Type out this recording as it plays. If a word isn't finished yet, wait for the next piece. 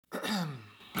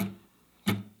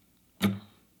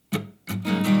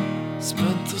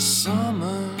Spent the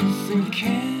summers in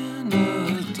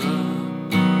Canada,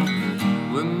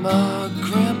 where my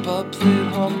grandpa played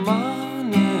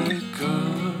harmonica,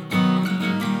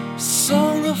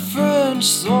 sung a French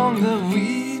song that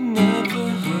we never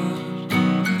heard,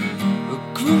 a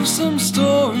gruesome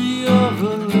story of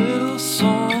a little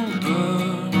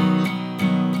songbird.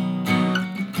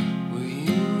 Well,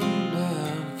 you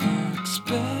never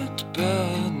expect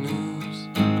bad news.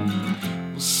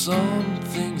 Well, some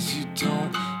things you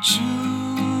don't choose,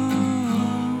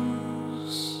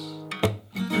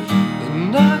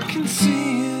 and I can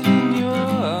see it in your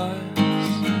eyes.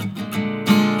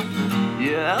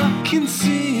 Yeah, I can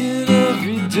see it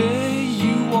every day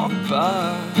you walk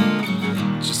by.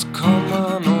 Just come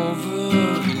on over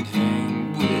and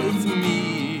hang with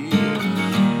me,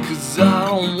 'cause I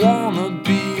don't wanna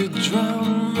be a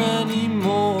drowner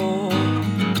anymore.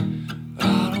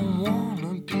 I don't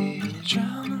wanna be a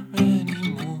drowner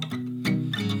anymore.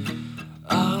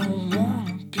 I don't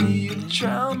wanna be a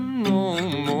drowner no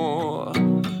more.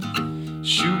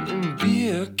 Shooting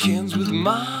beer cans with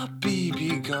my BB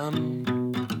gun,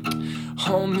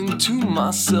 humming to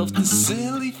myself this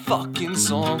silly fucking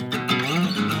song.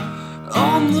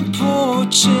 On the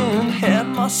porch and had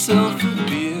myself a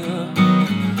beer,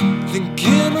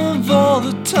 thinking of all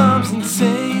the times in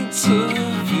Saint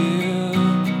Severe.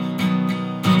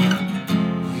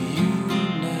 Well, you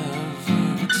never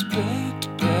expect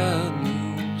bad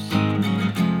news.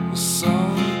 Well,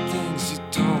 some things you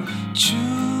don't choose,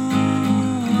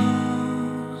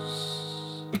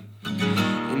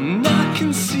 and I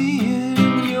can see it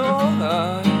in your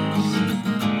eyes.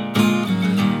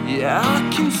 Yeah, I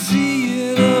can see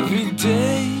it every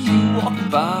day you walk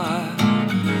by.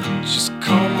 Just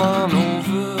come on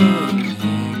over and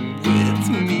hang with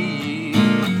me,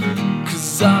 'cause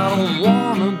I don't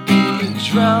wanna be a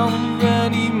drowner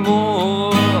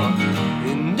anymore.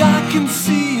 And I can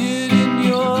see it in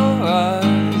your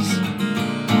eyes.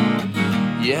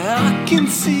 Yeah, I can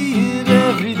see it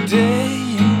every day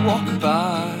you walk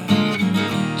by.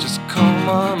 Just come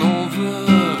on over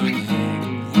and hang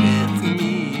with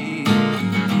me,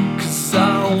 'cause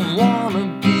I don't wanna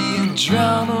be a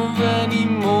drowner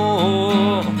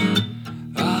anymore.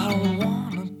 I don't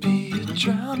wanna be a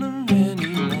drowner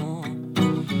anymore.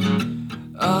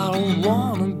 I don't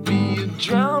wanna be a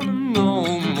drowner no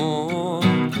more.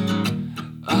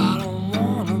 I don't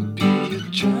wanna be a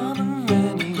drowner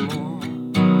anymore.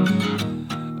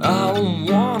 I don't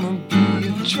wanna be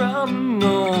a drowner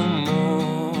no more.